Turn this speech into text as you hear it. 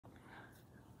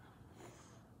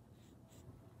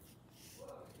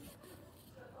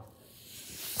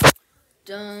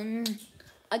dun.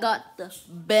 I got the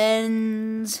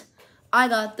Benz. I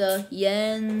got the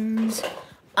yens.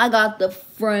 I got the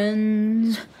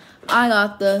friends. I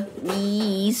got the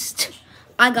yeast.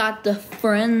 I got the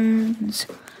friends.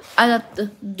 I got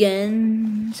the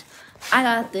gens. I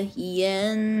got the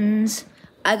yens.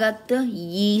 I got the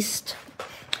yeast.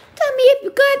 Tell me if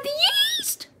you got the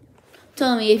yeast.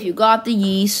 Tell me if you got the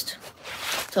yeast.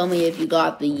 Tell me if you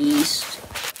got the yeast.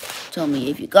 Tell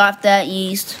me if you got that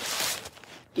yeast.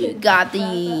 Do you got the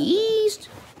yeast?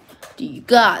 Do you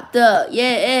got the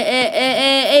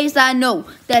yeast? I know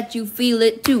that you feel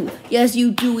it too. Yes,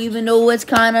 you do, even though it's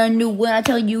kinda new when I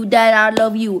tell you that I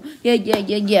love you.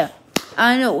 Yeah.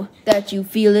 I know that you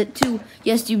feel it too.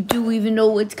 Yes, you do, even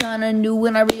though it's kinda new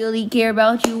when I really care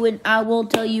about you, and I will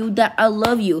tell you that I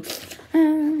love you.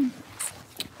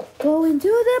 Go into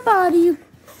the body.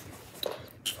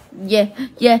 Yeah,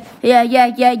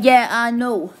 I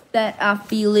know that I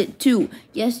feel it too.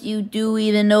 Yes, you do,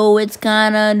 even though it's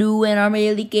kinda new and I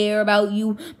really care about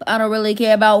you, but I don't really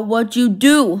care about what you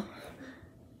do.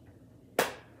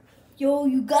 Yo,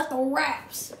 you got the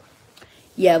raps.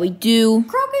 Yeah, we do.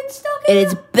 Crooked stuck It in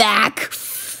is back.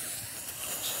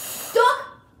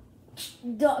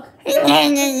 Duck. He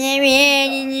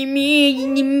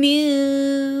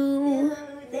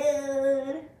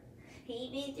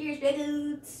beats your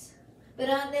spagoots, but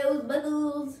on those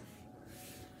buggles.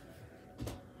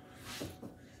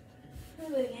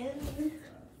 Have it again.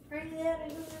 Bring it out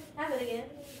again. Have it again.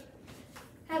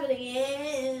 Have it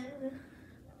again.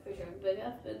 Big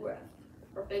F, big ref.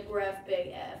 Or big ref,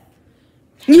 big F.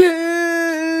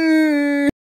 Yeah.